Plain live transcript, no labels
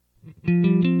Putting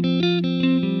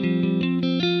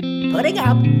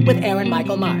Up with Aaron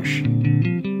Michael Marsh.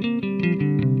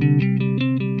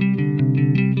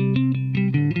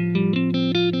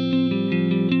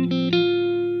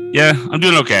 Yeah, I'm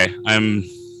doing okay. I'm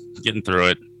getting through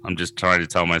it. I'm just trying to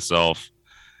tell myself,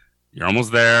 you're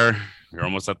almost there. You're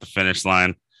almost at the finish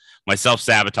line. My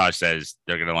self-sabotage says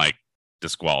they're going to like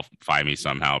disqualify me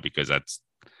somehow because that's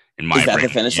in my Is that brain.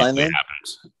 the finish line then?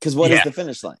 Because what is the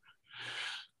finish line?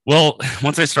 Well,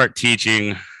 once I start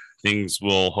teaching, things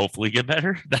will hopefully get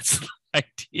better. That's the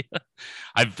idea.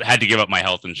 I've had to give up my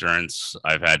health insurance.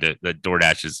 The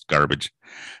DoorDash is garbage.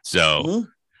 So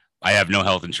I have no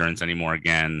health insurance anymore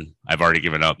again. I've already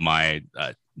given up my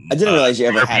I didn't realize you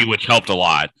ever therapy, which helped a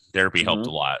lot. Therapy helped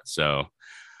a lot. So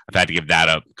I've had to give that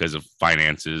up because of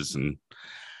finances and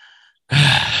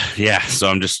so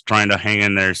I'm just trying to hang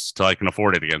in there till I can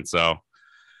afford it again. So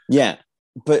yeah,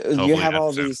 but you have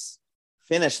all these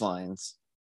finish lines.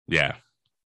 Yeah.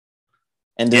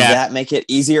 And does that make it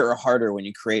easier or harder when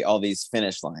you create all these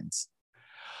finish lines?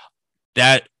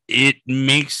 That it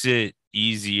makes it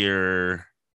easier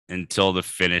until the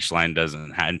finish line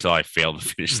until I fail the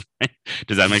finish line.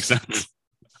 Does that make sense?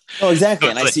 Oh, exactly.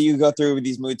 And I see you go through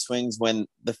these mood swings when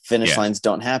the finish lines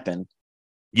don't happen.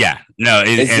 Yeah, no,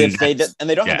 they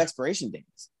don't have expiration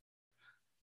dates.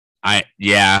 I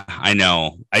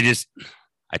know. I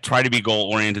try to be goal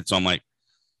oriented, so I'm like,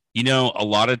 a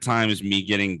lot of times me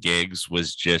getting gigs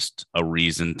was just a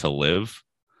reason to live.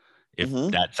 If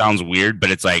that sounds weird,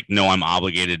 but it's like, no, I'm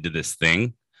obligated to this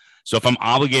thing. So if I'm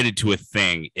obligated to a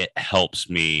thing, it helps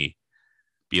me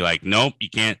be like, nope, you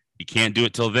can't do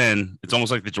it till then. It's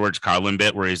almost like the George Carlin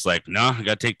bit where he's like, no, I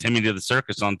got to take Timmy to the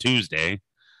circus on Tuesday.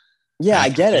 Yeah, I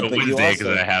get it, but Wednesday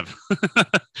because I have.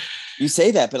 You say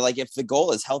that, but like if the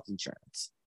goal is health insurance,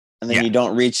 and then you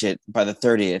don't reach it by the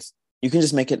 30th, you can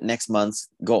just make it next month's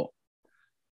goal.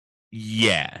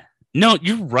 Yeah, no,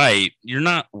 you're right. You're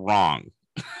not wrong.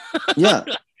 Yeah,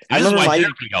 I remember my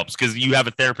therapy helps because you have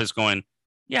a therapist going,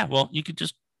 yeah, well, you could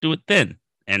just do it then,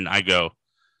 and I go,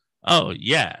 oh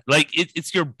yeah, like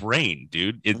it's your brain,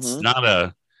 dude. It's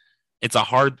not it's a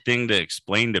hard thing to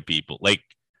explain to people. Like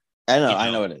I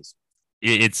know it is.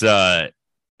 It's I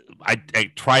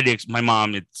try to my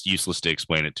mom, it's useless to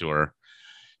explain it to her.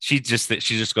 She just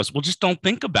goes, well, just don't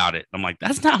think about it. I'm like,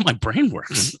 that's not how my brain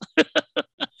works.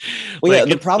 Well,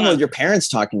 the problem with your parents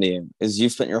talking to you is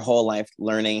you've spent your whole life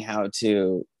learning how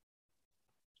to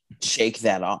shake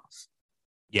that off.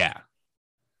 Yeah.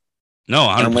 No,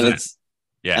 100%.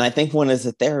 And I think when it's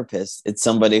a therapist, it's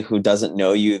somebody who doesn't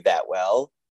know you that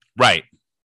well. Right.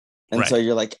 And so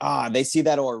you're like, they see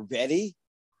that already.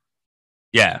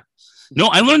 Yeah. No,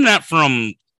 I learned that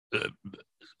from,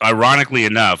 ironically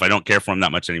enough, I don't care for him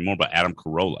that much anymore, but Adam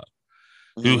Carolla,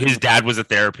 who his dad was a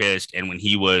therapist. And when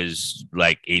he was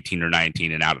like 18 or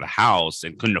 19 and out of the house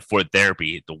and couldn't afford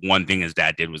therapy, the one thing his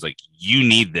dad did was like, you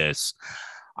need this.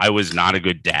 I was not a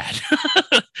good dad.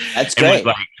 That's great.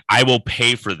 Like, I will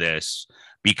pay for this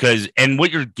and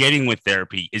what you're getting with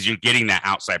therapy is you're getting that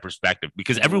outside perspective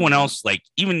because everyone else, like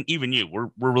even you, we're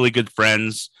really good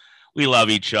friends. We love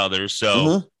each other.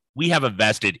 So we have a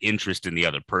vested interest in the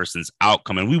other person's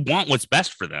outcome and we want what's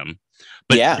best for them.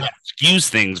 But that skews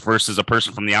things versus a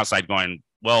person from the outside going,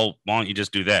 well, why don't you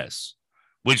just do this?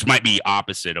 Which might be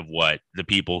opposite of what the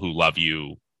people who love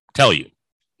you tell you.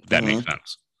 If that makes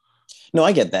sense. No,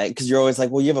 I get that because you're always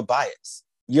like, well, you have a bias.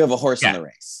 You have a horse in the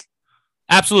race.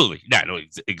 Absolutely. Yeah, no,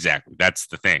 exactly. That's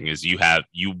the thing is you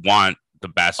want the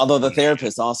best. Although the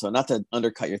therapist also, not to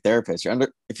undercut your therapist,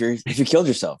 if you killed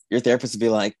yourself, your therapist would be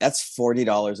like, that's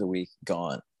 $40 a week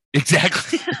gone.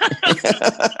 Exactly.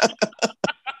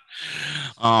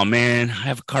 Oh man, I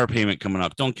have a car payment coming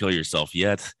up. Don't kill yourself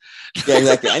yet. Yeah,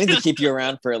 exactly. I need to keep you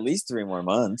around for at least 3 more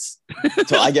months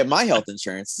until I get my health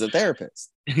insurance as a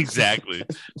therapist. Exactly.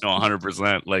 No,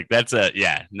 100%. Like that's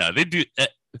they do.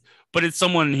 But it's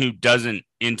someone who doesn't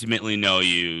intimately know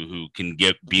you who can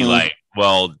be like,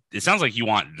 well, it sounds like you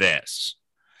want this.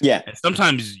 Yeah. And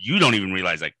sometimes you don't even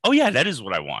realize like, oh yeah, that is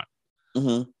what I want.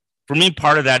 For me,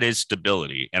 part of that is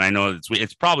stability. And I know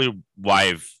it's probably why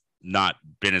I've not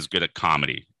been as good at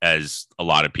comedy as a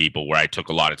lot of people where I took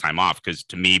a lot of time off. Cause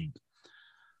to me,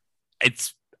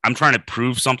 I'm trying to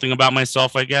prove something about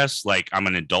myself, I guess. Like I'm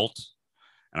an adult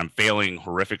and I'm failing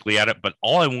horrifically at it. But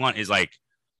all I want is like,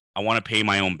 I want to pay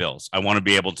my own bills. I want to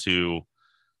be able to,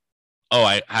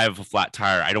 I have a flat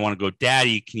tire. I don't want to go,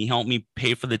 Daddy, can you help me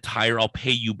pay for the tire? I'll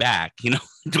pay you back.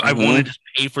 I want to just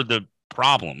pay for the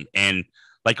problem and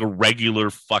like a regular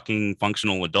fucking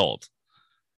functional adult.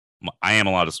 I am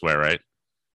allowed to swear, right?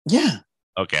 Yeah.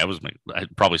 Okay. I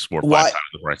probably swore 5 times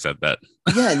before I said that.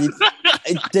 Yeah.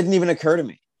 It didn't even occur to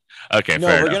me. Okay, no,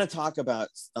 we're going to talk about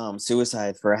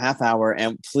suicide for a half hour,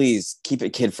 and please keep it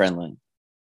kid friendly.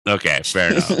 Okay,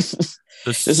 fair enough.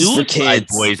 The suicide,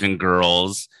 boys and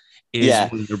girls, is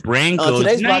when your brain goes.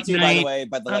 Today's brought to you, by the way,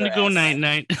 by the letter S. Go night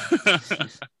night.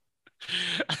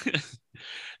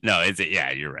 No, is it?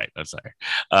 Yeah, you're right. I'm sorry.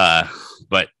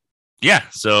 But yeah,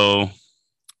 so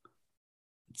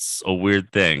it's a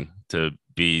weird thing to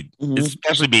be,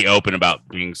 especially be open about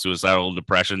being suicidal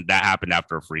depression. That happened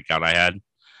after a freak out I had.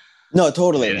 No,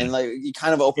 totally. And like you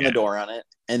kind of opened the door on it,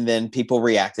 and then people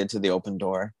reacted to the open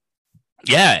door.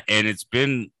 Yeah, and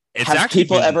have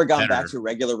people ever gone back to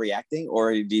regular reacting,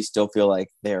 or do you still feel like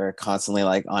they're constantly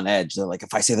like on edge? They're like,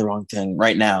 if I say the wrong thing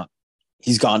right now,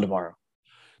 he's gone tomorrow.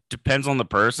 Depends on the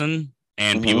person,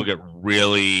 and people get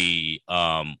really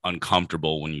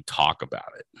uncomfortable when you talk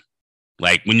about it.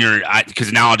 Like when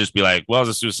because now I'll just be like, well, as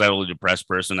a suicidally depressed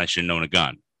person, I should have known a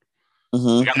gun.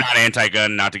 Like, I'm not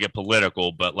anti-gun, not to get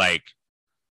political, but like,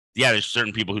 yeah, there's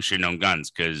certain people who should have known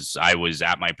guns, because I was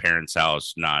at my parents'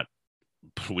 house not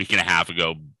a week and a half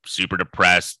ago, super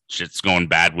depressed. Shit's going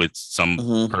bad with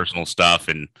some personal stuff,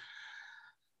 and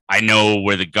I know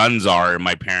where the guns are in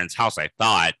my parents' house, I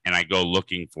thought, and I go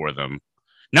looking for them.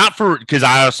 Not because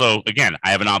I also, again,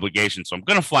 I have an obligation, so I'm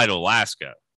going to fly to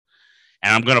Alaska.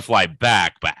 And I'm going to fly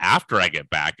back, but after I get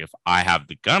back, if I have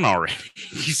the gun already,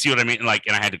 you see what I mean? Like,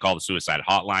 and I had to call the suicide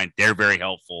hotline. They're very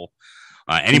helpful.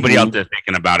 Anybody out there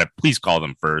thinking about it, please call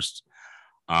them first.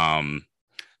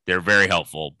 They're very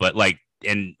helpful, but like,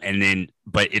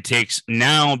 but it takes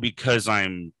now, because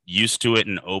I'm used to it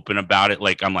and open about it.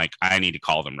 Like, I'm like, I need to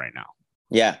call them right now.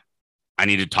 Yeah. I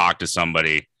need to talk to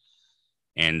somebody.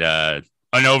 And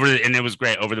it was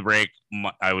great. Over the break,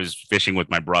 I was fishing with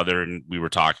my brother, and we were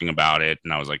talking about it.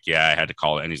 And I was like, yeah, I had to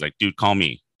call it. And he's like, dude, call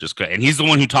me. And he's the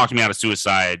one who talked me out of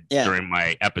suicide during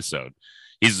my episode.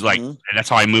 He's like, and that's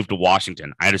how I moved to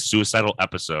Washington. I had a suicidal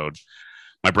episode.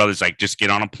 My brother's like, just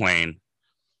get on a plane.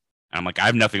 And I'm like, I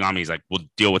have nothing on me. He's like, we'll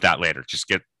deal with that later. Just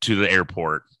get to the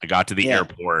airport. I got to the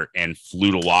airport and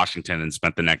flew to Washington and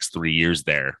spent the next 3 years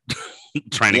there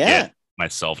trying to get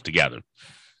myself together.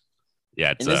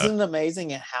 Yeah. And isn't it amazing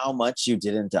how much you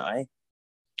didn't die?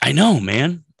 I know,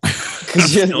 man.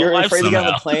 Because you're afraid to get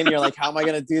on the plane. You're like, how am I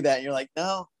going to do that? And you're like,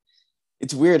 no.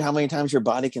 It's weird how many times your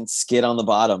body can skid on the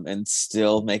bottom and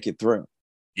still make it through.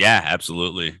 Yeah,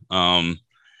 absolutely.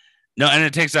 No, and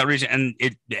it takes that reason, and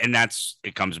it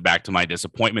comes back to my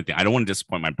disappointment thing. I don't want to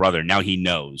disappoint my brother. Now he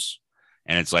knows,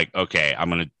 and it's like, okay,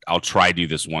 I'll try to do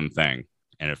this one thing,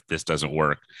 and if this doesn't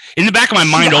work, in the back of my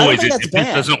mind always, if this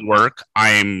doesn't work,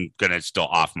 I'm gonna still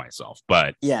off myself.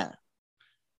 But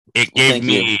it gave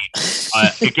me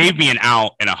it gave me an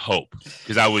out and a hope,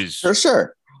 because I was for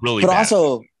sure really, but bad.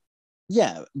 Also.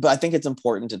 Yeah, but I think it's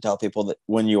important to tell people that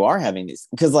when you are having these,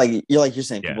 because you're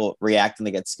saying, people react and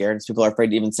they get scared, and people are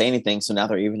afraid to even say anything. So now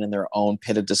they're even in their own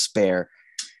pit of despair.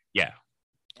 Yeah.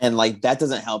 And like, that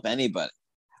doesn't help anybody.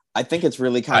 I think it's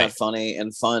really kind of funny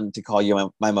and fun to call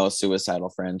you my most suicidal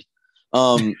friend.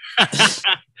 Of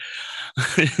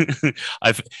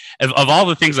all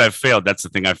the things I've failed, that's the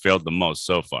thing I've failed the most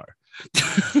so far.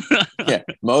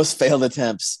 Most failed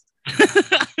attempts.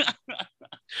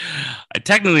 I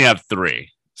technically have 3.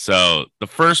 So the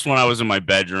first one, I was in my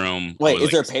bedroom. Wait,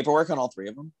 is there paperwork on all 3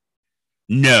 of them?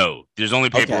 No, there's only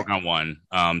paperwork on one.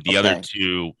 The other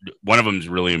 2, one of them is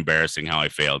really embarrassing how I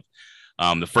failed.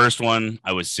 The first one,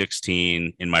 I was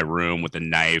 16 in my room with a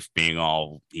knife, being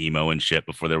all emo and shit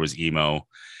before there was emo.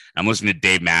 I'm listening to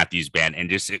Dave Matthews Band, and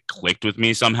just it clicked with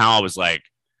me somehow. I was like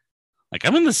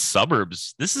I'm in the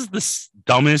suburbs. This is the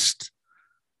dumbest,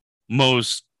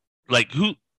 most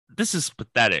who. This is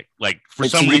pathetic. Like, for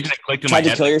some reason, it clicked in my head.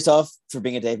 Tried to kill yourself for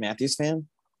being a Dave Matthews fan?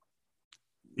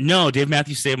 No, Dave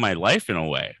Matthews saved my life in a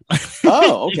way.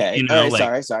 Oh, okay. All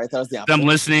right, sorry. I thought it was the opposite. I'm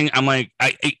listening. I'm like,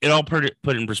 it all put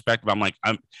in perspective. I'm like,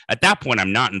 I'm at that point,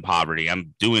 I'm not in poverty.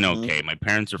 I'm doing okay. My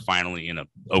parents are finally in a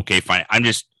okay, fine. I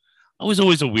was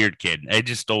always a weird kid. I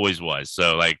just always was.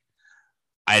 So like,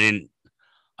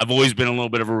 I've always been a little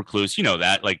bit of a recluse, you know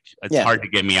that. Like, it's hard to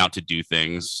get me out to do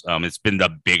things. It's been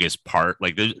the biggest part.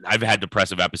 Like, I've had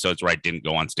depressive episodes where I didn't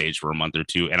go on stage for a month or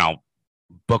 2, and I'll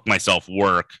book myself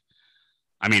a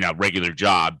regular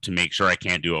job to make sure I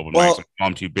can't do open mics.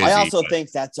 I'm too busy. I also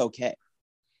think that's okay.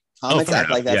 Comics act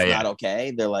like that's not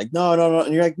okay. They're like, no.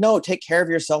 And you're like, no, take care of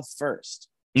yourself first.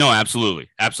 No,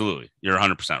 absolutely. You're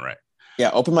 100% right. Yeah,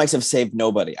 open mics have saved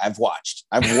nobody. I've watched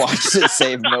it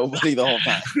save nobody the whole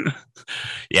time.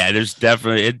 Yeah, it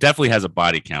definitely has a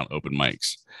body count, open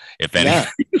mics, if any. Yeah.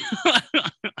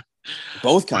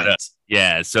 Both kinds.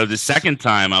 So the second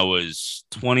time I was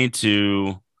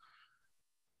 22.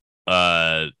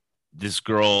 this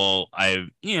girl,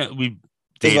 we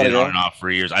dated on and off for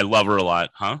years. I love her a lot,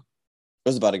 huh? It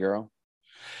was about a girl.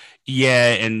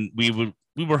 Yeah, and we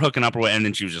were hooking up, and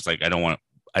then she was just like, I don't want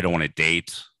to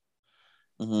date.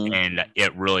 Mm-hmm. And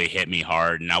it really hit me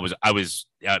hard. And I was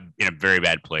in a very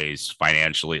bad place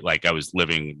financially. Like, I was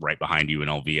living right behind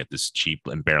UNLV at this cheap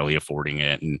and barely affording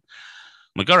it. And I'm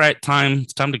like, all right,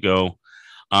 it's time to go.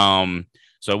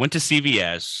 So I went to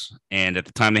CVS, and at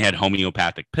the time they had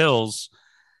homeopathic pills,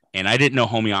 and I didn't know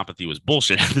homeopathy was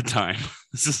bullshit at the time.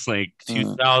 This is like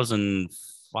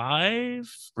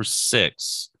 2005 or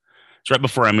 6. It's right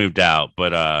before I moved out.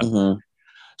 But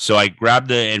so I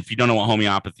grabbed and if you don't know what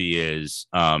homeopathy is,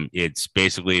 it's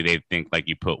basically, they think like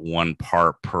you put 1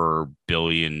 part per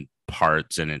billion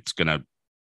parts and it's gonna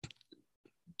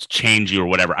change you or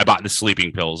whatever. I bought the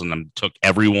sleeping pills and then took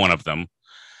every one of them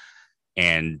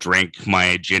and drank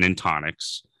my gin and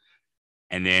tonics,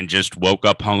 and then just woke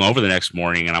up hungover the next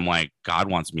morning. And I'm like, God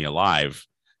wants me alive,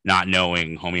 not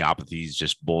knowing homeopathy is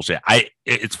just bullshit.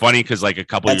 It's funny because like a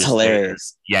couple That's years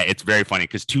hilarious. Later, it's very funny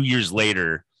because 2 years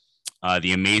later,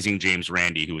 the amazing James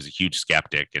Randi, who was a huge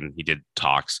skeptic and he did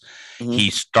talks, he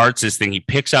starts this thing. He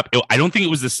picks up, I don't think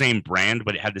it was the same brand,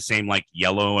 but it had the same like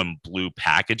yellow and blue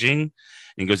packaging. And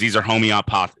he goes, these are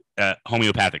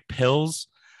homeopathic pills.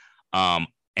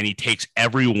 And he takes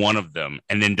every one of them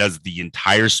and then does the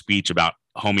entire speech about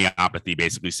homeopathy,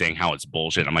 basically saying how it's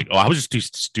bullshit. I'm like, I was just too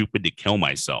stupid to kill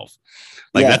myself.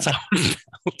 Like, that's how it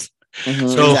felt.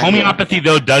 So homeopathy,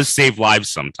 though, does save lives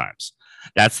sometimes.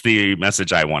 That's the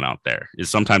message I want out there, is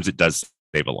sometimes it does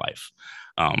save a life.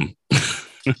 When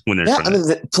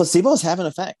the placebos have an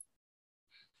effect.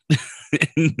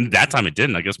 That time it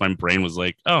didn't. I guess my brain was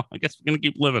like, I guess we're going to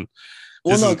keep living.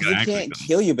 Well, no, because it can't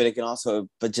kill you, but it can also,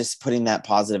 but just putting that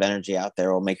positive energy out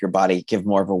there will make your body give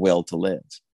more of a will to live.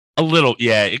 A little,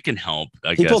 yeah, it can help.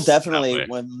 People definitely,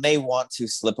 when they want to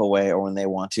slip away or when they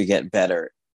want to get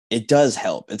better, it does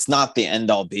help. It's not the end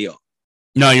all be all.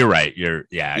 No, you're right. I agree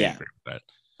with that.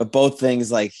 But both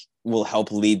things like will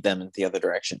help lead them in the other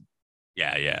direction.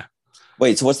 Yeah.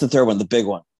 Wait, so what's the third one? The big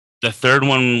one? The third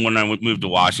one, when I moved to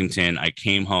Washington, I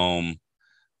came home.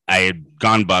 I had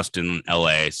gone bust in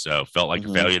LA, so felt like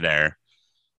a failure there.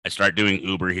 I started doing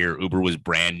Uber here. Uber was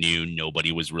brand new.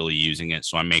 Nobody was really using it.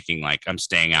 So I'm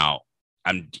staying out.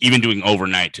 I'm even doing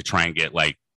overnight to try and get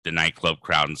like the nightclub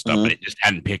crowd and stuff, but it just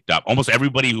hadn't picked up. Almost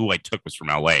everybody who I took was from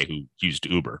LA who used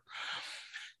Uber.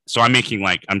 So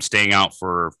I'm staying out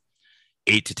for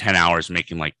 8 to 10 hours,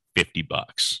 making like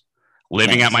 $50,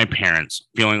 living at my parents',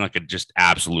 feeling like a just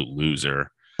absolute loser.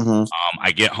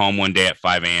 I get home one day at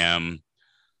 5 a.m.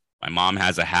 My mom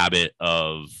has a habit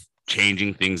of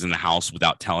changing things in the house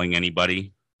without telling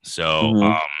anybody.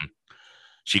 So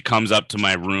she comes up to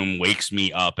my room, wakes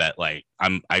me up at like,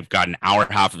 I've got an hour and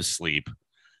a half of sleep.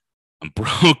 I'm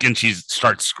broke, and she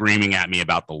starts screaming at me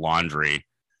about the laundry.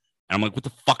 And I'm like, what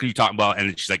the fuck are you talking about?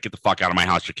 And she's like, get the fuck out of my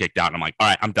house. You're kicked out. And I'm like, all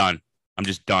right, I'm done. I'm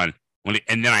just done. And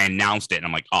then I announced it, and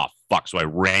I'm like, oh, fuck. So I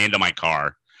ran to my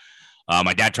car.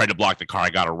 My dad tried to block the car. I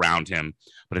got around him.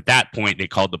 But at that point, they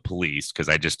called the police because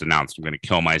I just announced I'm going to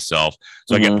kill myself.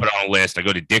 So I get put on a list. I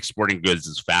go to Dick's Sporting Goods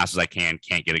as fast as I can.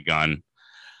 Can't get a gun.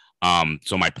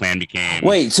 So my plan became...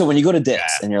 Wait, so when you go to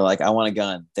Dick's and you're like, I want a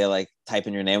gun, they like type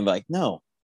in your name and be like, no.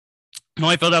 No,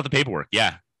 I filled out the paperwork.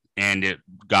 Yeah. And it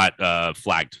got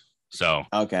flagged. So...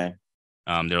 Okay.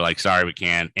 They're like, sorry, we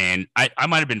can't. And I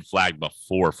might have been flagged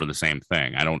before for the same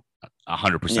thing. I don't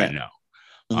 100% know.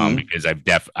 Because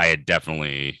I had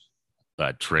definitely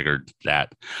triggered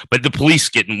that. But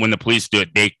when the police do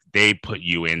it, they put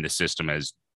you in the system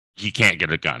as you can't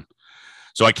get a gun.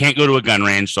 So I can't go to a gun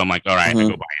range. So I'm like, all right, I go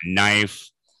buy a knife.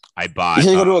 I bought. You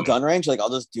can't go to a gun range? Like, I'll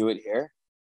just do it here.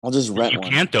 I'll just rent one.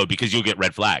 You can't though, because you'll get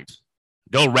red flagged.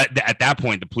 At that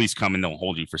point, the police come and they'll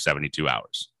hold you for 72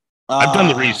 hours. I've done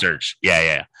the research.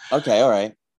 Yeah. Okay, all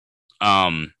right.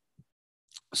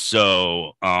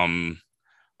 So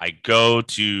I go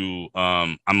to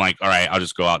I'm like, all right, I'll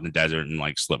just go out in the desert and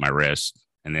like slip my wrist,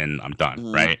 and then I'm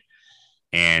done, right?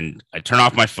 And I turn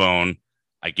off my phone.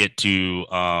 I get to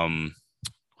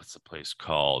what's the place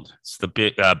called? It's the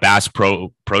big Bass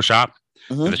Pro Shop.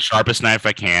 The sharpest knife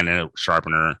I can, and a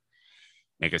sharpener.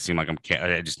 Make it seem like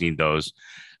I just need those.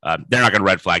 They're not going to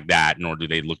red flag that, nor do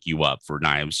they look you up for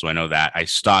knives. So I know that. I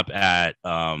stop at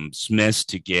Smith's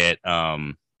to get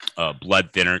a blood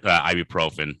thinner,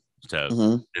 ibuprofen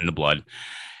in the blood.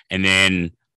 And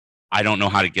then I don't know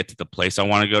how to get to the place I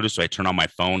want to go to. So I turn on my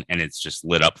phone, and it's just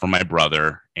lit up for my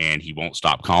brother, and he won't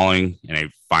stop calling. And I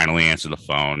finally answer the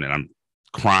phone, and I'm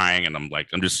crying, and I'm like,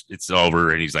 it's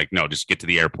over. And he's like, no, just get to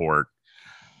the airport.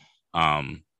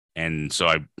 And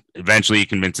so eventually he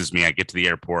convinces me. I get to the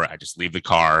airport. I just leave the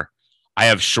car. I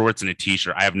have shorts and a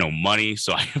t-shirt. I have no money,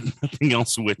 so I have nothing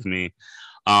else with me.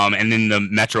 And then the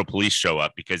Metro Police show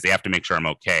up because they have to make sure I'm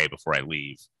okay before I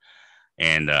leave.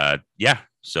 And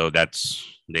so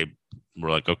they were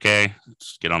like, okay,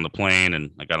 let's get on the plane.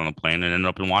 And I got on the plane and ended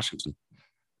up in Washington.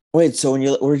 Wait, so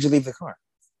where did you leave the car?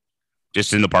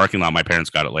 Just in the parking lot. My parents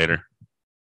got it later.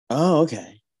 Oh,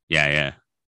 okay. Yeah.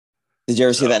 Did you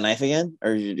ever see that knife again,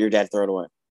 or your dad throw it away?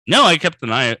 No, I kept the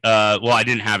knife. Well, I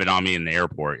didn't have it on me in the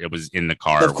airport. It was in the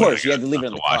car. Of course, you had to leave it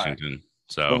in the Washington. car.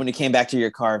 So but when you came back to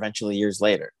your car eventually years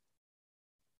later.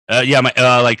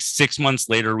 Like 6 months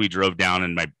later, we drove down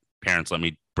and my parents let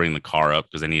me bring the car up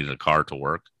because I needed a car to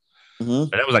work. Mm-hmm.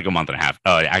 But that was like a month and a half.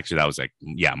 Actually, that was like,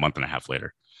 a month and a half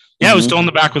later. Yeah, I was still in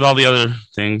the back with all the other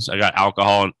things. I got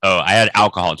alcohol. I had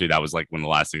alcohol too. That was like one of the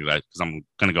last things because I'm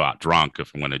going to go out drunk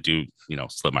if I'm going to do,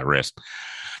 slit my wrist.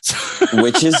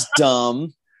 Which is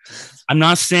dumb. I'm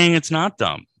not saying it's not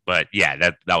dumb, but yeah,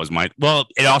 that was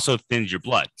it also thins your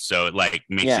blood. So it like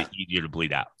makes it easier to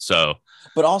bleed out. So,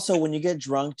 but also when you get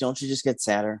drunk, don't you just get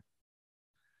sadder?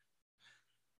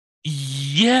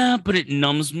 Yeah, but it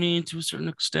numbs me to a certain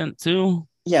extent too.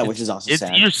 Yeah, which is also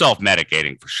sad. You're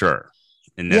self-medicating for sure.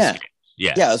 In this case.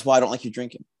 Yeah. That's why I don't like you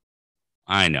drinking.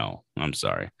 I know. I'm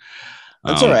sorry.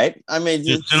 That's all right. I mean,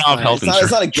 it's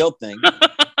not a guilt thing.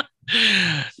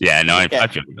 Yeah, no, I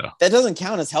feel it though. That doesn't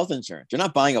count as health insurance. You're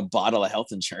not buying a bottle of health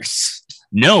insurance.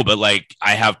 No, but like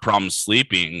I have problems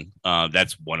sleeping.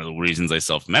 That's one of the reasons I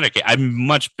self-medicate. I'm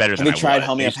much better than I was. Have you tried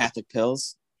homeopathic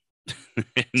pills?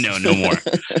 No more.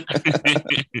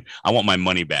 I want my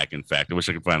money back. In fact, I wish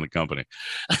I could find the company.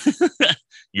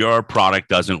 Your product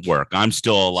doesn't work. I'm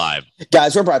still alive.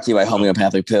 Guys, we're brought to you by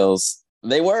homeopathic pills.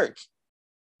 They work.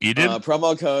 You did?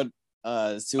 Promo code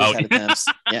suicide attempts.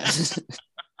 Yeah.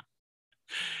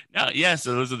 No, yeah.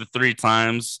 So those are the 3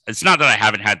 times. It's not that I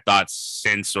haven't had thoughts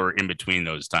since or in between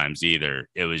those times either.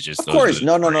 It was just of course.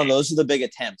 No. Those are the big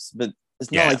attempts, but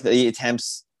it's not like the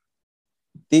attempts.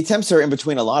 The attempts are in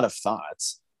between a lot of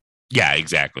thoughts. Yeah,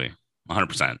 exactly.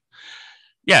 100%.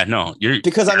 Yeah, no,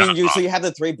 because I mean, so you have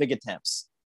the 3 big attempts.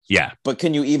 Yeah, but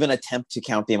can you even attempt to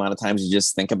count the amount of times you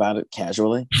just think about it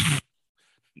casually?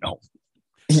 No,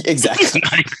 exactly.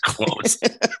 Not even close.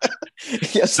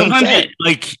 Yes, sometimes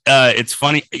it's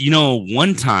funny.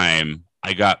 One time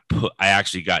I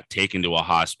actually got taken to a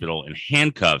hospital in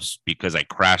handcuffs because I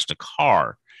crashed a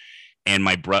car, and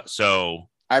my So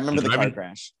I remember the car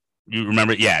crash. You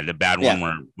remember? Yeah, the bad one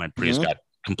where my Prius got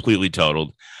completely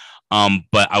totaled.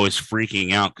 But I was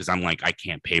freaking out because I'm like, I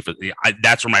can't pay for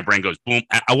that's where my brain goes boom.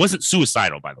 I wasn't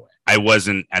suicidal, by the way. I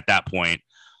wasn't at that point.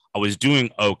 I was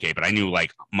doing okay, but I knew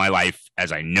like my life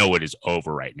as I know it is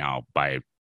over right now by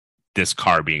this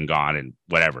car being gone and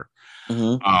whatever.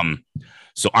 Mm-hmm.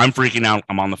 So I'm freaking out.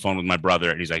 I'm on the phone with my brother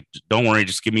and he's like, don't worry,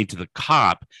 just give me to the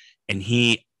cop. And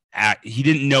he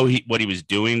didn't know what he was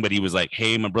doing, but he was like,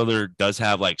 hey, my brother does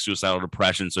have like suicidal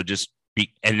depression. So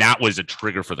and that was a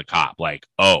trigger for the cop. Like,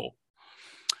 oh,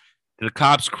 to the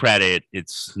cop's credit,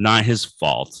 it's not his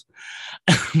fault.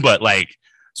 But like,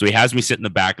 so he has me sit in the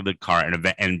back of the car and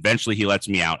eventually he lets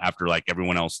me out after like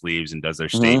everyone else leaves and does their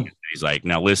statement. Mm-hmm. He's like,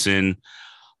 now listen,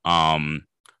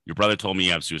 your brother told me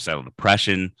you have suicidal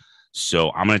depression.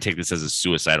 So I'm going to take this as a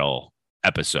suicidal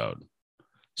episode.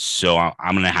 So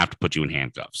I'm going to have to put you in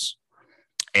handcuffs,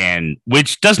 and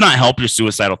which does not help your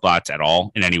suicidal thoughts at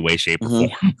all in any way, shape, or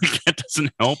form. That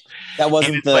doesn't help. That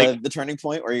wasn't the turning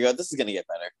point where you go, this is going to get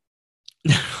better.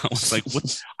 I was like,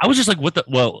 what? I was just like, what the?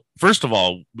 Well, first of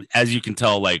all, as you can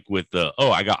tell, like with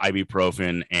I got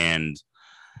ibuprofen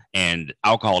and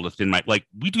alcohol to thin my, like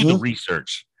we do the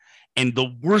research, and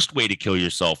the worst way to kill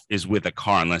yourself is with a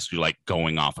car unless you're like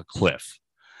going off a cliff.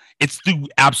 It's the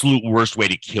absolute worst way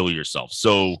to kill yourself.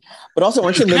 So, but also,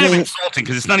 weren't you living? Kind of insulting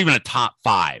because it's not even a top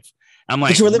 5. I'm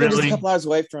like, but you were living just a couple hours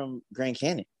away from Grand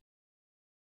Canyon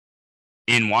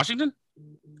in Washington.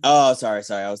 Oh, sorry.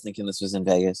 I was thinking this was in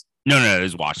Vegas. No, it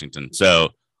is Washington. So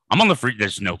I'm on the free.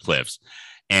 There's no cliffs,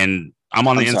 and I'm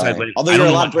on the inside. Although there are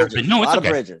a lot of bridges. No, it's okay.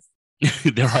 Bridges.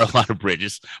 There are a lot of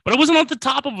bridges, but I wasn't on the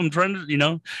top of them trying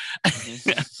to,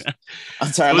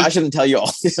 I'm sorry, I shouldn't tell you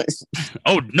all.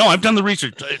 Oh no, I've done the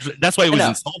research. That's why it was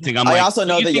insulting. I also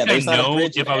know that there's not a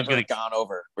bridge if I was going to gone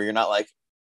over where you're not like,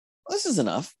 well, this is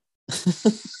enough.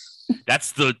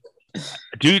 That's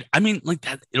dude. I mean, like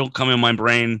that. It'll come in my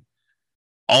brain.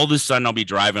 All of a sudden, I'll be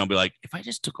driving. I'll be like, if I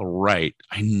just took a right,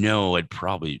 I know I'd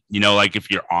probably, like if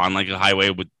you're on like a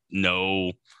highway with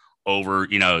no over,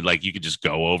 like you could just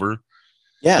go over.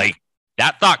 Yeah. Like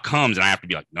that thought comes and I have to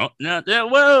be like, no,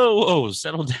 whoa,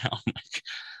 settle down.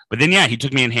 But then, he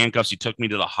took me in handcuffs. He took me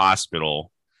to the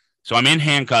hospital. So I'm in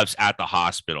handcuffs at the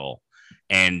hospital,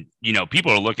 and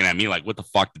people are looking at me like, "What the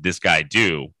fuck did this guy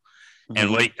do?" And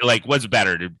what's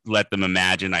better, to let them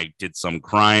imagine I did some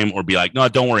crime, or be like, "No,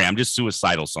 don't worry, I'm just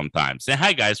suicidal sometimes." Say,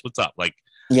 "Hi guys, what's up?" Like,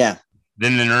 yeah.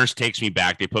 Then the nurse takes me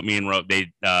back. They put me in row.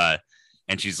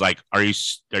 And she's like, "Are you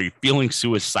feeling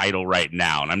suicidal right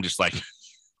now?" And I'm just like,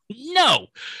 "No."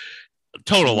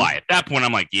 Total lie. At that point,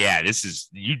 I'm like, "Yeah, this is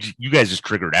you. You guys just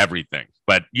triggered everything."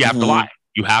 But you have to lie.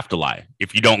 You have to lie.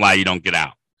 If you don't lie, you don't get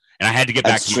out. And I had to get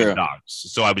back to my dogs.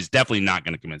 So I was definitely not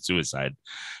going to commit suicide,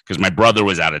 because my brother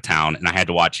was out of town and I had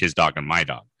to watch his dog and my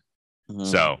dog.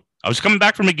 So I was coming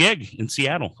back from a gig in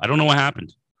Seattle. I don't know what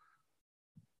happened.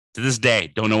 To this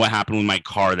day, don't know what happened with my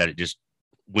car, that it just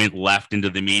went left into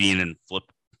the median and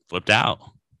flipped out.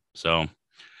 So,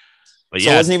 but yeah.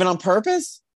 So it wasn't even on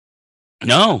purpose?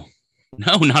 No,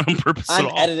 not on purpose at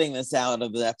all. I'm editing this out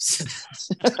of the episode.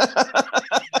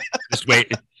 Just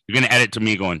wait. You're going to edit to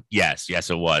me going, yes,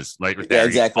 it was. Like, yeah,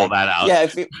 exactly. All that out.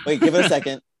 Yeah. Wait, give it a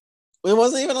second. It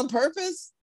wasn't even on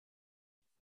purpose?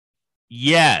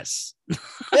 Yes.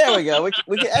 There we go.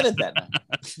 We can edit that now.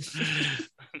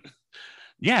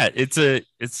 Yeah, it's an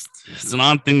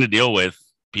odd thing to deal with.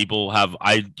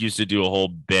 I used to do a whole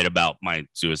bit about my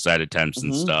suicide attempts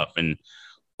and stuff, and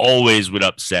always would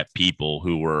upset people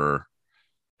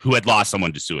who had lost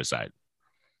someone to suicide.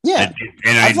 Yeah,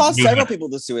 and I've lost several people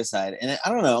to suicide, and I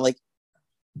don't know, like,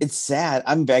 it's sad.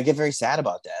 I get very sad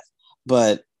about death,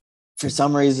 but for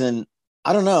some reason,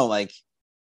 I don't know, like,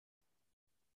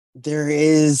 there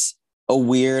is a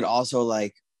weird, also,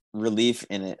 like, relief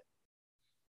in it.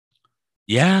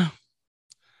 Yeah.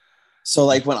 So,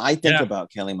 like, when I think about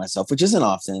killing myself, which isn't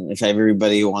often, if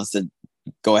everybody wants to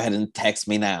go ahead and text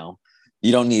me now,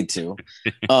 you don't need to.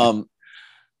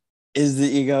 Is that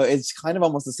you go, it's kind of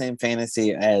almost the same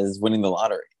fantasy as winning the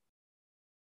lottery.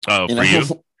 Oh, for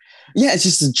you? Yeah, it's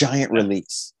just a giant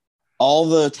release. All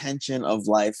the tension of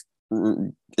life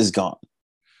is gone.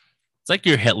 It's like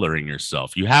you're Hitlering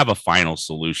yourself. You have a final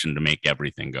solution to make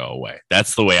everything go away.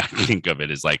 That's the way I think of it,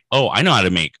 is like, oh, I know how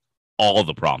to make all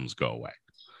the problems go away.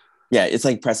 Yeah, it's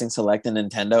like pressing select in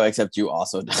Nintendo, except you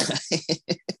also die.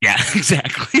 Yeah,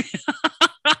 exactly.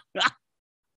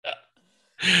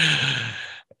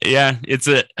 Yeah,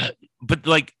 but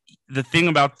like the thing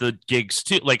about the gigs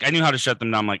too, like I knew how to shut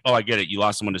them down. I'm like, oh, I get it. You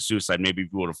lost someone to suicide. Maybe you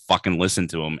would have fucking listened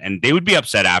to them, and they would be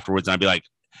upset afterwards. And I'd be like,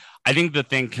 I think the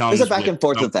thing comes. There's a back and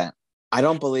forth with that. I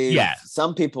don't believe. Yeah.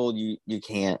 Some people you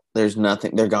can't. There's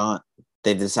nothing. They're gone.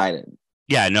 They decided.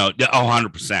 Yeah. No.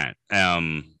 100%.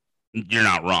 You're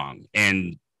not wrong.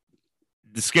 And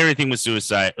the scary thing with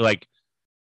suicide, like,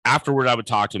 afterward, I would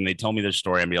talk to them. They'd tell me their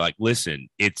story and be like, listen,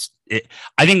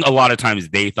 I think a lot of times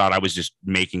they thought I was just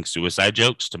making suicide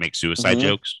jokes to make suicide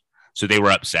jokes. So they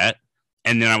were upset.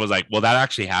 And then I was like, well, that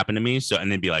actually happened to me. So,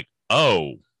 and they'd be like,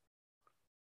 oh,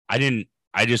 I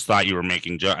just thought you were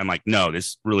making jokes. I'm like, no,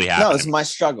 this really happened. No, it's my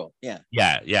struggle. Yeah.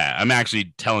 Yeah. I'm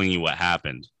actually telling you what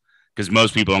happened, because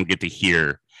most people don't get to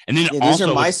hear. And then these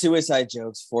are my suicide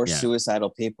jokes for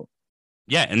suicidal people.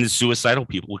 Yeah, and the suicidal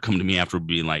people would come to me after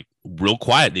being like real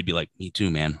quiet. They'd be like, "Me too,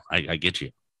 man. I get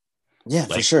you." Yeah,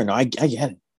 like, for sure. No, I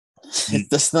get it.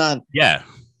 That's not. Yeah,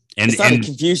 it's not a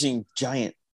confusing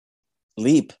giant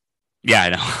leap. Yeah, I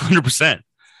know, 100%.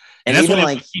 And that's why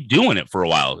I keep doing it for a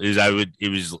while.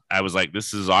 I was like,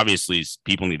 this is obviously,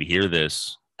 people need to hear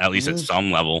this, at least at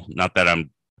some level. Not that I'm.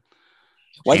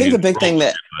 Well, I think the big thing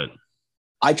that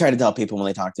I try to tell people when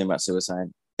they talk to me about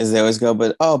suicide is they always go,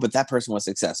 but that person was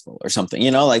successful or something,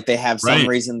 like they have some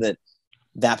reason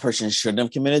that person shouldn't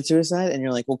have committed suicide. And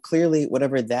you're like, well, clearly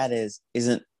whatever that is,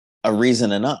 isn't a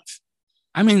reason enough.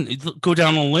 I mean, go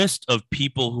down a list of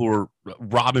people who are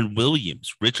Robin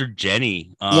Williams, Richard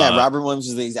Jeni. Robin Williams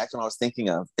is the exact one I was thinking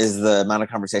of, is the amount of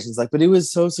conversations like, but he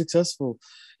was so successful.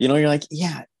 You're like,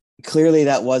 yeah, clearly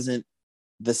that wasn't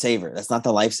the saver. That's not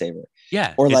the lifesaver.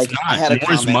 Yeah. Or like, I had a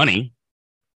comment. Money.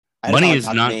 Money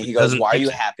is not. He goes, why are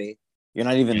you happy? You're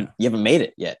not even, you haven't made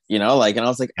it yet, and I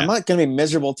was like, I'm not going to be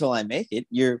miserable till I make it.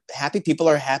 You're happy. People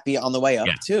are happy on the way up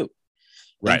too.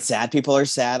 Right. And sad people are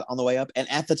sad on the way up and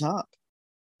at the top.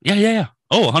 Yeah.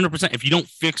 Oh, 100%. If you don't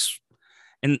fix,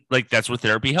 and like, that's where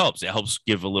therapy helps. It helps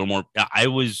give a little more.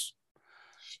 If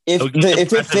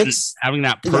it fixed having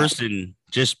that person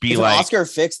just be if like, Oscar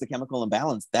fixed the chemical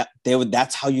imbalance,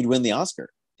 that's how you'd win the Oscar.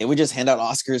 They would just hand out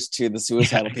Oscars to the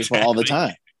suicidal people all the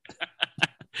time.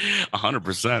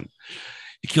 100%.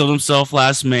 He killed himself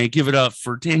last May. Give it up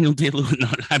for Daniel Day-Lewis. No,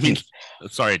 I mean,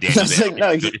 sorry, Daniel.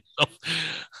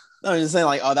 I'm just saying,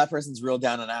 like, oh, that person's real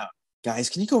down and out. Guys,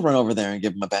 can you go run over there and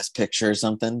give him a best picture or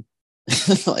something?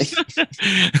 Like,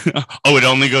 oh, it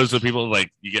only goes to people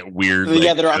like you get weird. Yeah,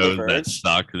 like, they're on the that verge.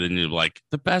 suck. And then you're like,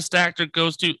 the best actor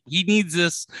goes to. He needs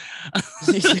this.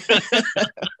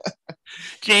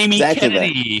 Jamie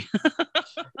Kennedy.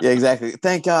 Yeah, exactly.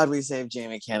 Thank God we saved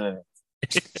Jamie Kennedy.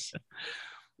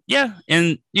 Yeah,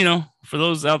 and you know, for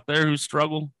those out there who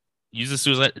struggle, use the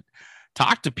suicide.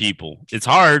 Talk to people. It's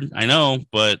hard, I know,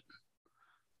 but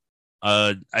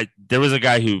there was a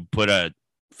guy who put a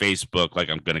Facebook like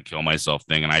I'm gonna kill myself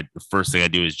thing, and the first thing I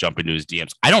do is jump into his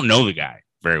DMs. I don't know the guy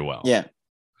very well, yeah,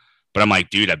 but I'm like,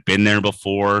 dude, I've been there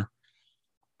before.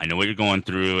 I know what you're going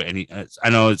through, and I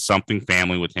know it's something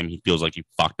family with him. He feels like he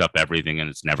fucked up everything, and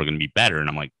it's never gonna be better. And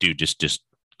I'm like, dude, just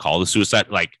call the suicide.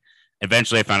 Like,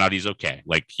 eventually, I found out he's okay.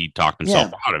 Like, he talked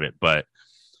himself out of it, but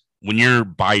when you're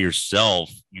by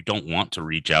yourself, you don't want to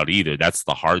reach out either. That's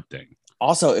the hard thing.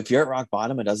 Also, if you're at rock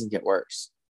bottom, it doesn't get worse.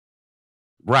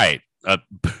 Right.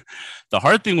 The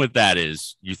hard thing with that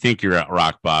is you think you're at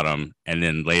rock bottom, and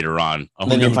then later on,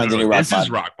 then you find a new rock bottom. This is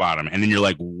rock bottom. And then you're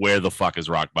like, where the fuck is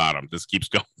rock bottom? This keeps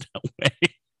going that way.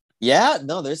 Yeah,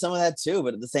 no, there's some of that too.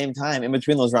 But at the same time, in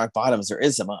between those rock bottoms, there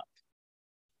is some up.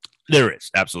 There is.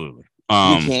 Absolutely.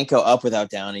 You can't go up without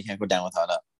down. You can't go down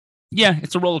without up. Yeah,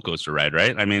 it's a roller coaster ride,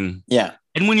 right? I mean, yeah.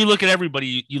 And when you look at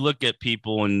everybody, you look at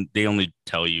people and they only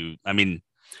tell you, I mean,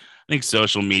 I think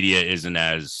social media isn't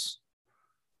as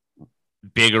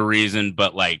big a reason,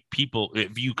 but like people,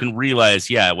 if you can realize,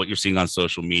 yeah, what you're seeing on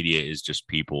social media is just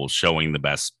people showing the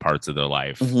best parts of their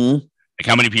life. Mm-hmm. Like,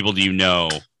 how many people do you know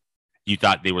you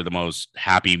thought they were the most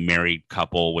happy married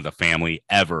couple with a family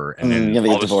ever, and then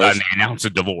all of a sudden they announce a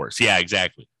divorce? Yeah,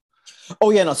 exactly.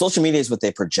 Oh yeah, no, social media is what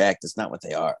they project. It's not what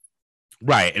they are.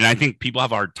 Right. And I think people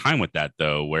have a hard time with that,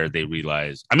 though, where they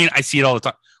realize, I mean, I see it all the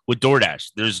time with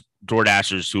DoorDash. There's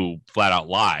DoorDashers who flat out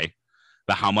lie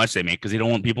about how much they make because they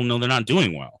don't want people to know they're not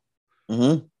doing well.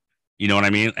 Mm-hmm. You know what I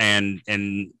mean? And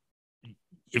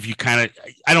if you kind of,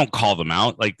 I don't call them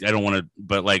out. Like, I don't want to,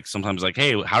 but like sometimes like,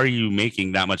 hey, how are you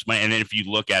making that much money? And then if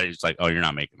you look at it, it's like, oh, you're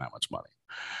not making that much money.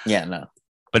 Yeah, no.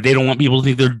 But they don't want people to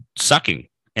think they're sucking.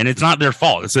 And it's not their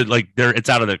fault. It's like it's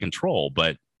out of their control.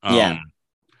 But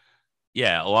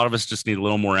yeah, a lot of us just need a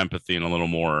little more empathy and a little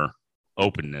more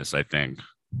openness, I think.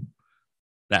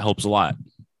 That helps a lot.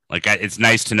 Like, it's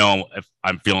nice to know if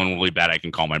I'm feeling really bad, I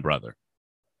can call my brother.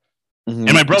 Mm-hmm.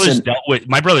 And my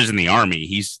brother's in the army.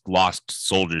 He's lost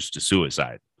soldiers to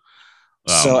suicide.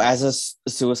 So as a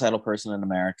suicidal person in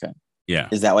America, yeah,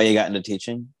 is that why you got into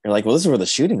teaching? You're like, well, this is where the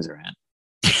shootings are at.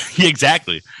 Yeah,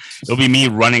 exactly. It'll be me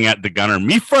running at the gunner.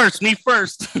 Me first.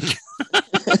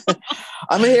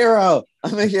 I'm a hero.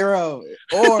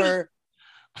 Or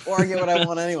I get what I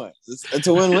want anyway. It's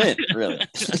a win-win, really.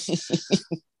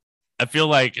 I feel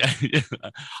like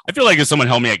if someone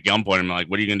held me at gunpoint, I'm like,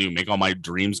 what are you gonna do? Make all my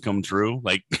dreams come true?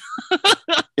 Like,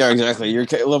 yeah, exactly. You're a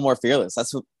little more fearless.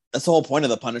 That's the whole point of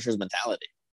the Punisher's mentality.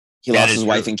 He lost his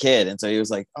wife and kid, and so he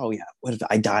was like, oh yeah, what if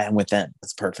I die? I'm with them.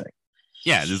 That's perfect.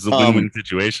 Yeah, this is a win-win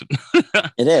situation.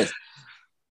 It is.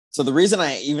 So the reason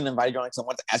I even invited you on, because I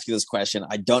wanted to ask you this question.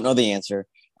 I don't know the answer,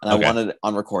 and I wanted it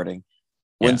on recording.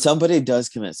 When somebody does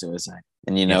commit suicide,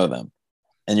 and you know them,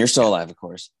 and you're still alive, of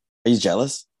course, are you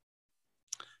jealous?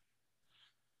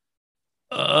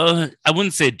 I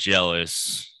wouldn't say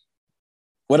jealous.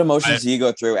 What emotions do you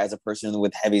go through as a person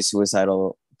with heavy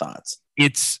suicidal thoughts?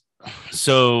 It's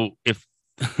a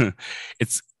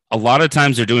lot of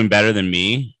times they're doing better than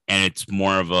me, and it's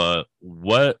more of a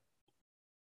what.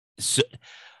 So,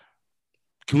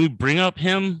 can we bring up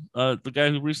him, the guy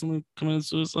who recently committed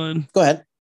suicide? Go ahead.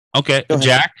 Okay,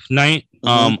 Jack Knight.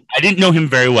 Mm-hmm. I didn't know him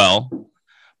very well,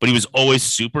 but he was always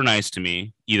super nice to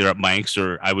me, either at Mike's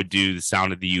or I would do the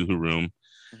Sound of the Yoo-Hoo Room.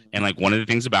 And like one of the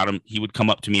things about him, he would come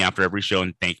up to me after every show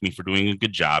and thank me for doing a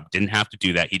good job. Didn't have to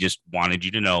do that. He just wanted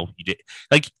you to know you did.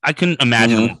 Like, I couldn't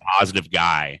imagine a more positive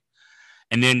guy.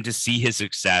 And then to see his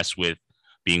success with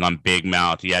being on Big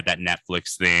Mouth, he had that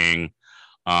Netflix thing.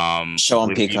 Show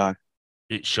on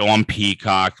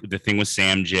Peacock. The thing with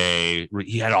Sam J.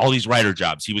 He had all these writer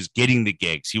jobs. He was getting the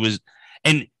gigs.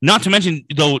 And not to mention,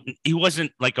 though, he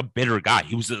wasn't like a bitter guy.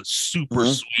 He was a super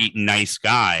sweet, nice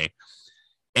guy.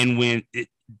 And when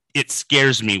it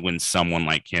scares me when someone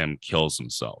like him kills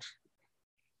himself,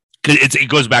 because it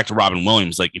goes back to Robin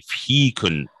Williams. Like, if he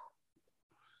couldn't,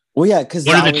 well, yeah, because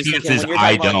what are the chances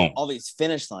I don't? All these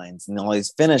finish lines, and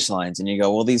you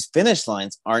go, well, these finish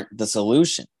lines aren't the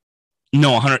solution.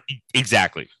 No, 100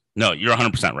 exactly. No, you're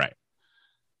 100% right.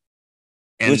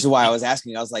 And which is why I was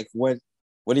asking. I was like, what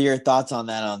are your thoughts on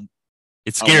that?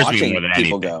 It scares me more than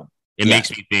anything. It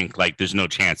makes me think like there's no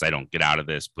chance I don't get out of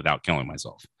this without killing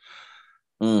myself.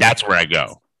 That's where I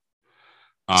go.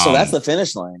 So that's the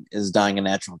finish line, is dying a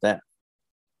natural death.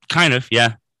 Kind of,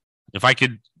 yeah. If I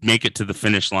could make it to the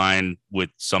finish line with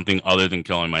something other than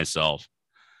killing myself,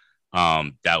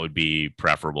 that would be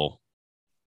preferable.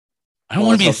 I don't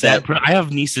want to be a sad person. I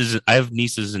have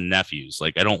nieces and nephews.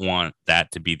 Like, I don't want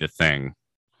that to be the thing.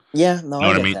 Yeah, no, you know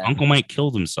what I mean? That. Uncle might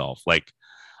kill himself. Like,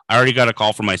 I already got a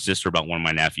call from my sister about one of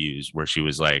my nephews where she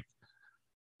was like,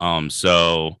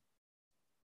 so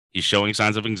he's showing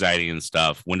signs of anxiety and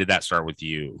stuff. When did that start with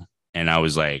you? And I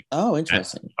was like, oh,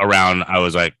 interesting. I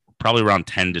was like, probably around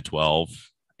 10 to 12.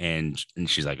 And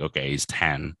she's like, okay, he's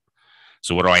 10.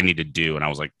 So what do I need to do? And I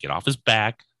was like, get off his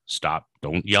back. Stop.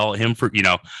 Don't yell at him for,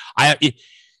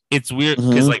 it's weird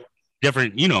because like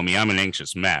different, you know me, I'm an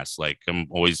anxious mess. Like, I'm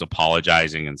always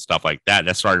apologizing and stuff like that.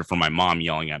 That started from my mom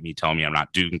yelling at me, telling me I'm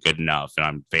not doing good enough and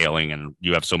I'm failing and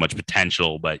you have so much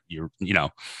potential, but you're,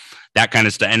 that kind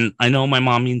of stuff. And I know my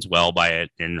mom means well by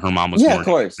it, and her mom was more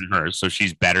than her, so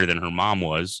she's better than her mom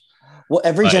was. Well,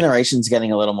 every generation's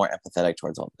getting a little more empathetic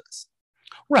towards all this.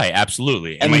 Right,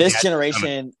 absolutely. And this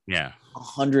generation,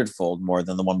 100-fold more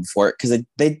than the one before, because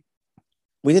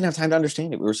we didn't have time to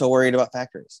understand it. We were so worried about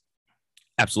factors.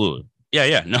 Absolutely.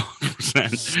 Yeah, no,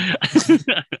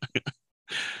 100%.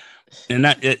 And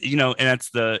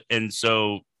that, and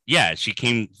so, yeah, she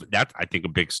came, that I think a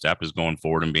big step is going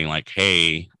forward and being like,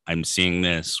 hey, I'm seeing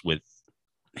this with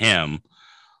him.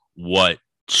 What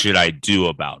should I do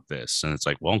about this? And it's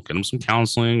like, well, get him some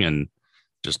counseling and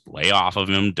just lay off of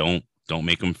him. Don't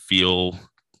make him feel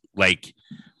like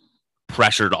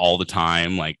pressured all the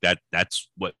time. Like that's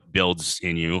what builds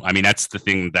in you. I mean, that's the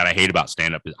thing that I hate about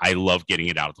stand-up is I love getting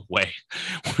it out of the way.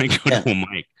 When I go to a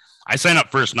mic, I sign up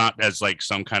first, not as like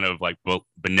some kind of like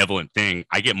benevolent thing.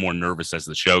 I get more nervous as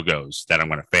the show goes that I'm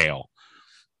going to fail.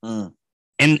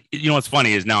 And what's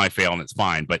funny is now I fail and it's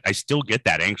fine, but I still get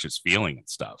that anxious feeling and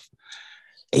stuff.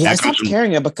 Yeah, I stopped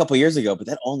caring a couple years ago, but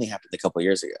that only happened a couple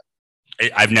years ago.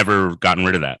 I've never gotten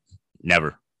rid of that.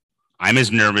 Never. I'm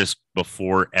as nervous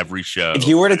before every show. If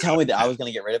you were to tell me that I was going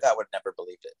to get rid of that, I would have never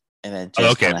believed it. And it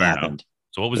just fair happened. Enough.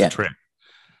 So what was the trick?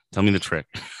 Tell me the trick.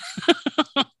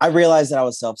 I realized that I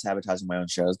was self-sabotaging my own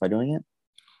shows by doing it.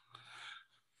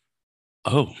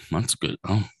 Oh, that's good.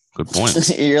 Oh, good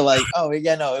point. You're like, oh,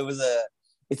 yeah, no,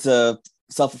 it's a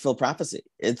self-fulfilled prophecy.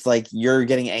 It's like you're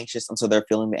getting anxious, and so they're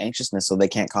feeling the anxiousness, so they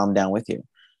can't calm down with you.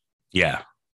 Yeah.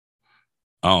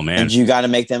 Oh, man. And you got to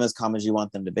make them as calm as you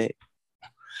want them to be.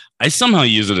 I somehow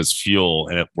use it as fuel,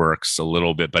 and it works a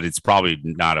little bit, but it's probably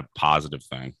not a positive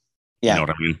thing. Yeah. You know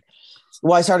what I mean?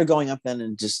 Well, I started going up then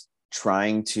and just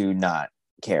trying to not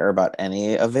care about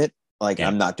any of it. Like,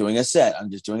 I'm not doing a set. I'm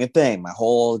just doing a thing. My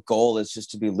whole goal is just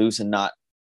to be loose and not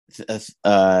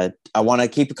I want to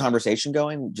keep a conversation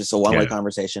going, just a one-way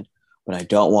conversation, but I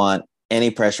don't want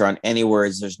any pressure on any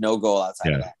words. There's no goal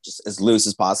outside of that. Just as loose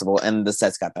as possible. And the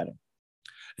sets got better.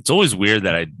 It's always weird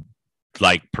that I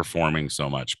like performing so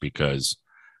much because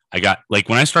I got like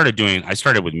when I started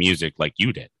with music like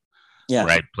you did. Yeah.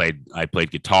 Where I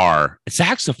played guitar.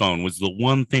 Saxophone was the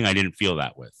one thing I didn't feel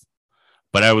that with.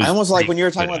 But I almost like when you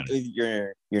were talking about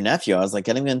your nephew, I was like,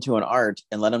 getting into an art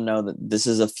and let him know that this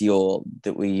is a fuel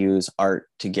that we use art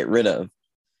to get rid of.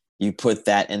 You put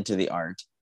that into the art.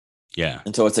 Yeah.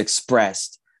 Until it's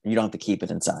expressed. You don't have to keep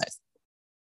it inside.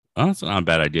 Oh, that's not a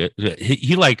bad idea.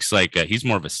 He likes he's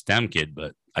more of a STEM kid,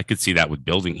 but I could see that with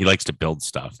building. He likes to build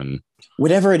stuff and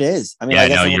whatever it is. I mean, yeah,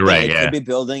 no, you're right. It could be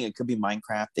building. It could be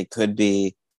Minecraft. It could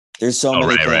be. There's so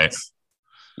many things. Right.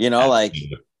 You know, like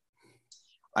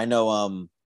I know.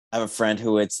 I have a friend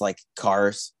who it's like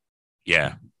cars.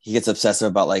 Yeah. He gets obsessive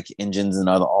about like engines and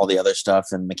all the other stuff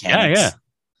and mechanics. Yeah.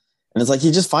 And it's like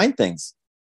you just find things.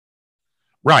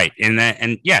 Right. And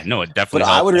it definitely. But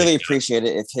I would really appreciate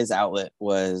it if his outlet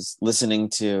was listening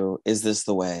to Is This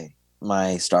the Way?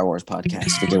 My Star Wars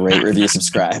podcast. We can rate, review,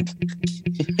 subscribe.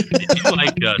 If you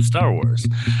like Star Wars.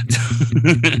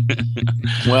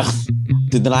 Well,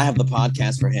 then I have the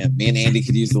podcast for him. Me and Andy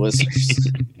could use the listeners.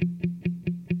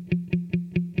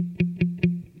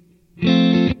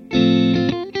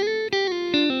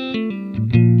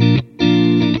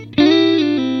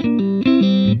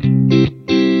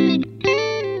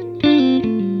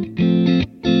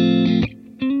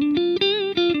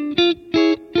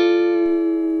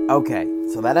 Okay,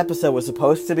 so that episode was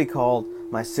supposed to be called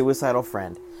My Suicidal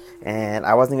Friend, and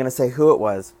I wasn't going to say who it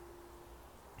was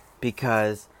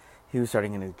because he was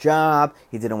starting a new job,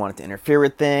 he didn't want it to interfere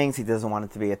with things, he doesn't want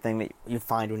it to be a thing that you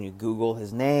find when you Google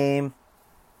his name,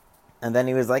 and then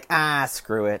he was like,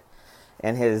 screw it,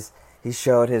 and he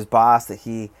showed his boss that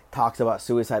he talks about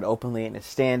suicide openly in his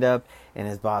stand-up, and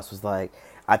his boss was like,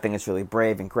 I think it's really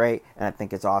brave and great, and I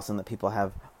think it's awesome that people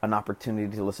have an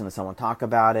opportunity to listen to someone talk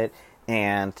about it,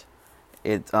 and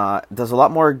it does a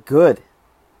lot more good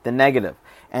than negative.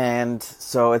 And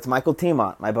so it's Michael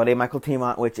Timont, my buddy Michael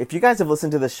Timont, which if you guys have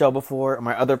listened to this show before, or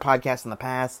my other podcasts in the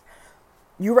past,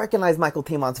 you recognize Michael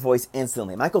Timont's voice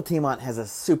instantly. Michael Timont has a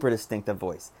super distinctive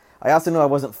voice. I also knew I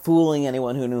wasn't fooling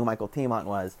anyone who knew who Michael Timont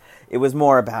was. It was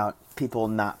more about people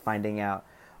not finding out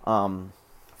from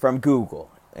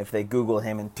Google, if they Google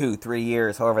him in 2-3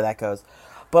 years, however that goes.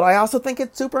 But I also think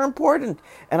it's super important.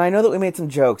 And I know that we made some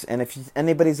jokes, and if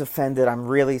anybody's offended, I'm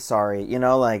really sorry. You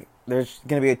know, like, there's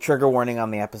going to be a trigger warning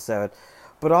on the episode.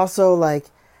 But also, like,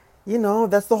 you know,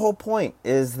 that's the whole point,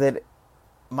 is that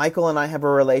Michael and I have a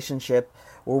relationship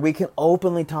where we can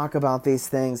openly talk about these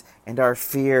things and our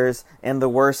fears and the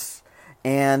worst,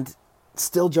 and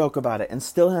still joke about it and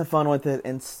still have fun with it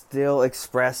and still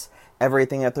express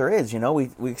everything that there is. You know,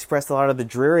 we express a lot of the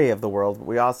dreary of the world.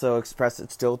 We also express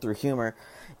it still through humor.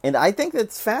 And I think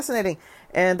that's fascinating.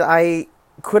 And I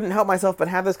couldn't help myself but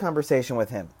have this conversation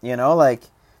with him. You know, like,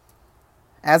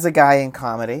 as a guy in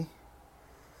comedy,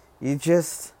 you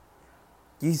deal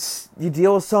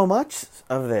with so much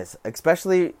of this,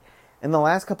 especially in the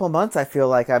last couple of months. I feel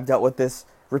like I've dealt with this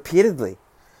repeatedly.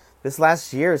 This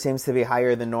last year seems to be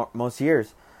higher than most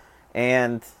years.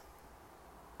 And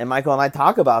Michael and I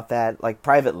talk about that, like,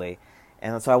 privately.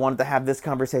 And so I wanted to have this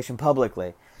conversation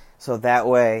publicly. So that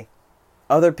way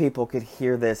other people could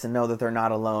hear this and know that they're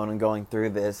not alone in going through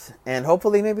this. And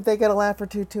hopefully maybe they get a laugh or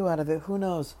two out of it. Who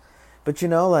knows? But, you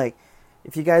know, like,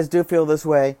 if you guys do feel this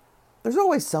way, there's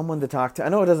always someone to talk to. I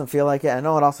know it doesn't feel like it. I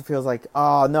know it also feels like,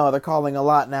 oh, no, they're calling a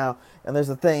lot now. And there's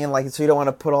a thing, and, like, so you don't want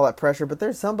to put all that pressure. But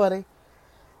there's somebody.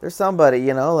 There's somebody,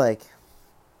 you know, like.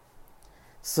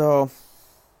 So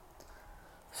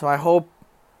I hope,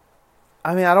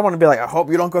 I mean, I don't want to be like, I hope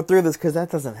you don't go through this, because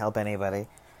that doesn't help anybody.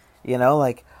 You know,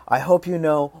 like, I hope you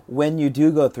know when you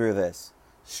do go through this,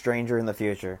 stranger in the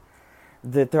future,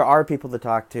 that there are people to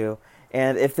talk to.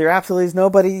 And if there absolutely is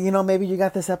nobody, you know, maybe you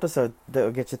got this episode that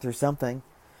will get you through something.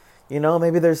 You know,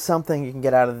 maybe there's something you can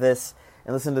get out of this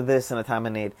and listen to this in a time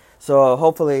of need. So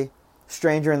hopefully,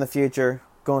 stranger in the future,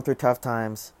 going through tough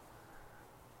times,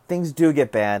 things do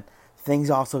get bad. Things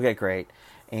also get great.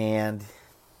 And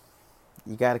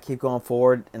you got to keep going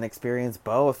forward and experience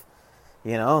both.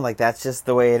 You know, like, that's just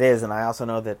the way it is. And I also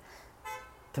know that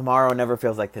tomorrow never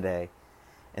feels like today.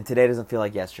 And today doesn't feel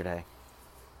like yesterday.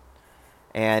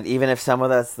 And even if some of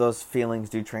those feelings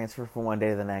do transfer from one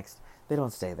day to the next, they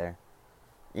don't stay there.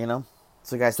 You know?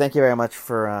 So, guys, thank you very much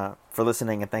for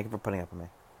listening, and thank you for putting up with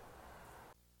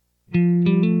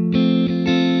me.